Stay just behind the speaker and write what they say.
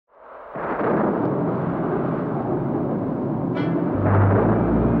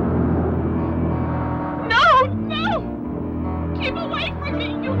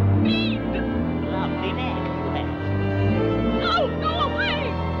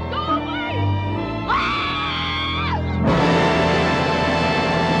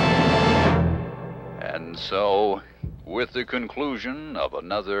so, with the conclusion of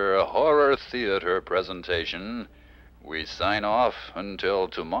another horror theater presentation, we sign off until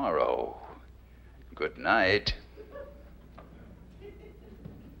tomorrow. Good night.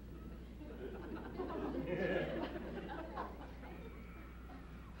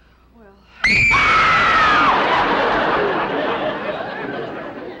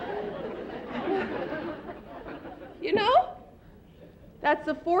 You know, that's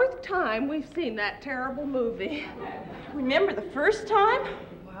the 4th time we've seen that terrible movie. Remember the first time?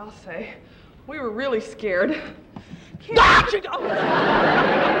 Well, say, we were really scared. Sorry,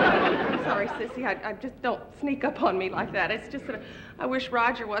 Sissy, I just don't sneak up on me like that. It's just that I wish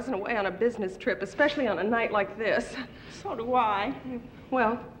Roger wasn't away on a business trip, especially on a night like this. So do I.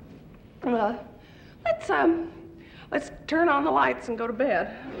 Well, let's turn on the lights and go to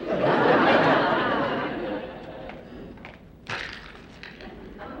bed.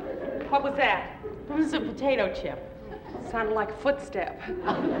 What was that? It was a potato chip. Sounded like a footstep.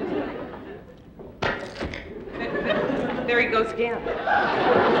 There he goes again.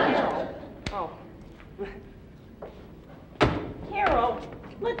 Oh. Carol,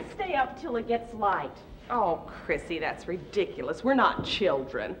 let's stay up till it gets light. Oh, Chrissy, that's ridiculous. We're not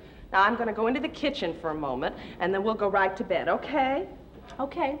children. Now, I'm going to go into the kitchen for a moment, and then we'll go right to bed, okay?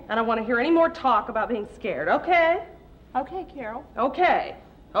 Okay. I don't want to hear any more talk about being scared, okay? Okay, Carol. Okay.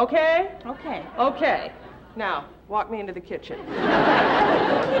 Okay? Okay. Okay. Now, walk me into the kitchen.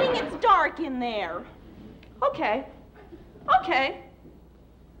 I'm kidding, it's dark in there. Okay. Okay.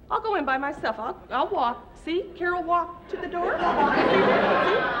 I'll go in by myself. I'll walk. See? Carol walk to the door.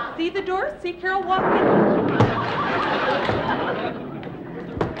 See the door? See Carol walk in?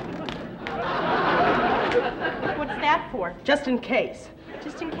 What's that for? Just in case.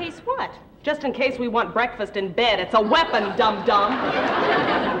 Just in case what? Just in case we want breakfast in bed. It's a weapon, dum-dum.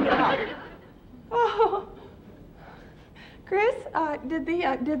 Oh. Chris, did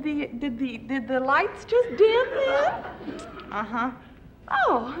the lights just dim then? Uh-huh.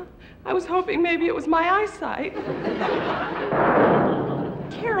 Oh, I was hoping maybe it was my eyesight.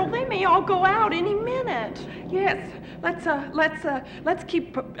 Carol, they may all go out any minute. Yes, let's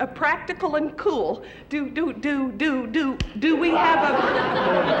keep practical and cool. Do we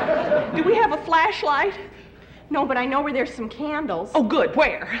have a flashlight? No, but I know where there's some candles. Oh, good.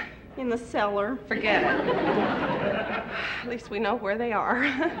 Where? In the cellar. Forget it. At least we know where they are.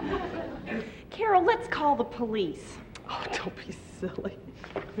 Carol, let's call the police. Oh, don't be silly.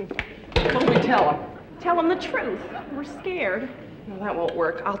 What do we tell them? Tell them the truth. We're scared. No, that won't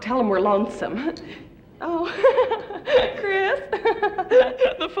work. I'll tell them we're lonesome. Oh, Chris,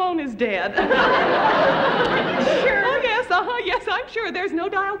 the phone is dead. Sure. Oh, yes, yes, I'm sure. There's no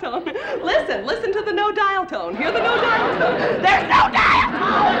dial tone. Listen to the no dial tone. Hear the no dial tone. There's no dial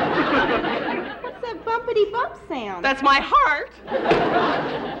tone! What's that bumpity bump sound? That's my heart.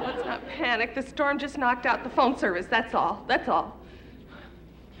 Let's not panic. The storm just knocked out the phone service. That's all. That's all.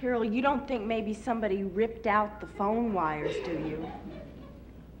 Carol, you don't think maybe somebody ripped out the phone wires, do you?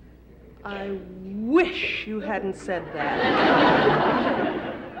 I wish you hadn't said that.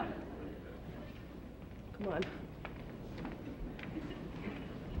 Come on.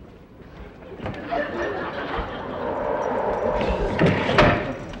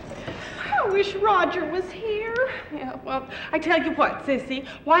 I wish Roger was here. Yeah, well, I tell you what, Sissy,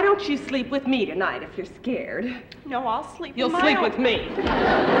 why don't you sleep with me tonight if you're scared? No, I'll sleep You'll with my sleep own. with me.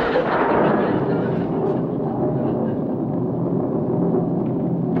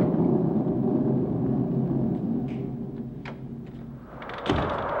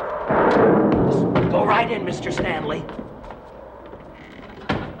 Go right in, Mr. Stanley.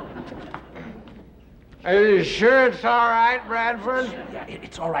 Are you sure it's all right, Bradford? Yeah,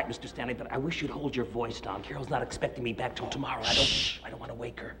 it's all right, Mr. Stanley, but I wish you'd hold your voice down. Carol's not expecting me back till tomorrow. I don't want to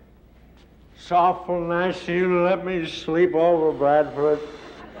wake her. It's awful nice of you to let me sleep over, Bradford.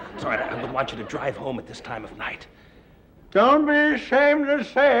 It's all right. I would want you to drive home at this time of night. Don't be ashamed to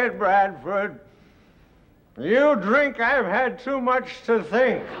say it, Bradford. You drink, I've had too much to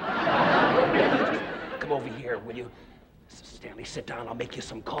think. Come over here, will you? Stanley, sit down. I'll make you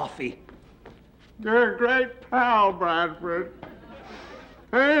some coffee. You're a great pal, Bradford.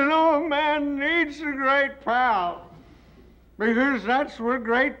 And no man needs a great pal. Because that's what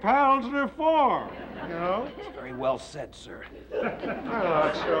great pals are for, you know? It's very well said, sir. I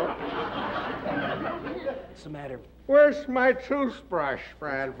thought so. What's the matter? Where's my toothbrush,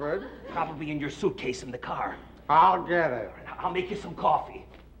 Bradford? Probably in your suitcase in the car. I'll get it. I'll make you some coffee.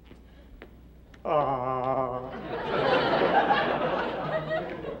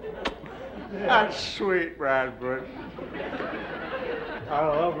 That's sweet, Bradford. I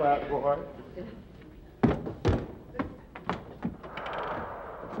love that boy.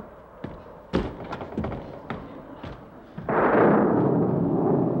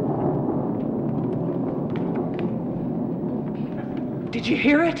 Did you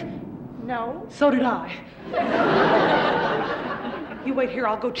hear it? No. So did I. You wait here,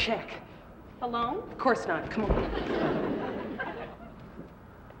 I'll go check. Alone? Of course not. Come on.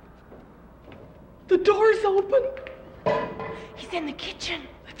 The door's open. He's in the kitchen.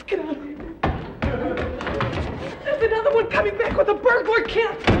 Let's get out of here. There's another one coming back with a burglar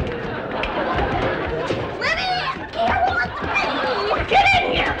kit. Let me in! Carol, it's me! Get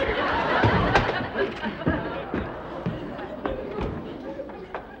in here!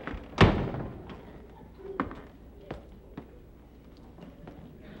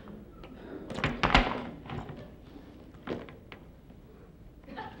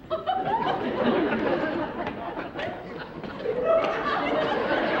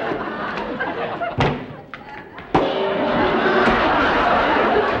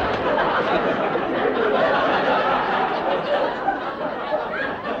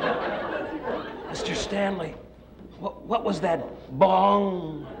 Stanley, what was that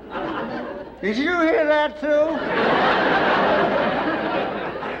bong? Did you hear that, too?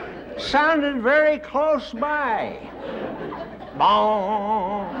 Sounded very close by.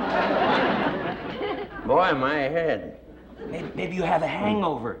 Bong. Boy, my head. Maybe you have a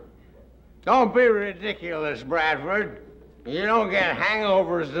hangover. Don't be ridiculous, Bradford. You don't get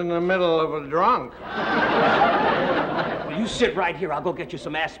hangovers in the middle of a drunk. Well, you sit right here. I'll go get you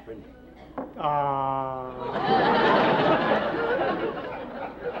some aspirin.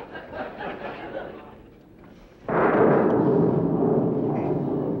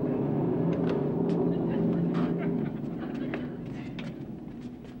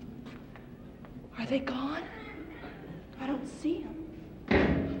 Are they gone? I don't see them.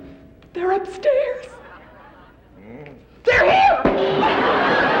 They're upstairs. They're here!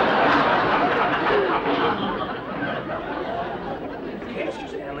 Okay, Mr.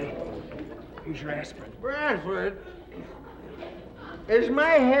 Stanley. Here's your aspirin. Bradford, is my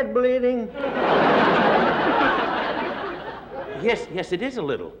head bleeding? Yes, it is a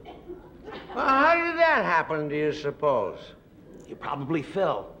little. Well, how did that happen, do you suppose? You probably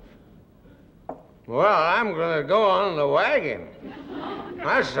fell. Well, I'm gonna go on the wagon.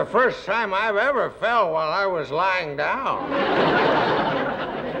 That's the first time I've ever fell while I was lying down.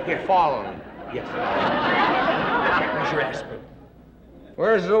 Here. Fallen. Yes. Here's your aspirin.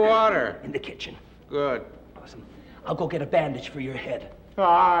 Where's the water? In the kitchen. Good. Awesome. I'll go get a bandage for your head.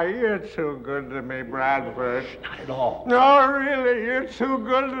 You're too good to me, Bradford. Not at all. No, really, you're too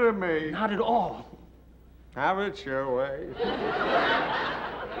good to me. Not at all. Have it your way.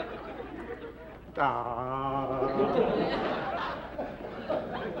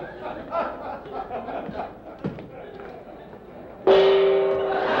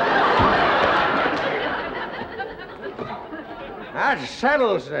 That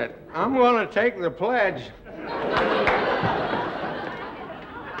settles it. I'm going to take the pledge.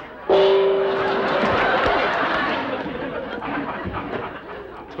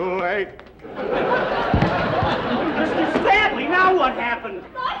 Too late. Mr. Stanley, now what happened?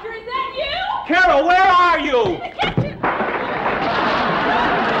 Roger, is that you? Carol, where are you?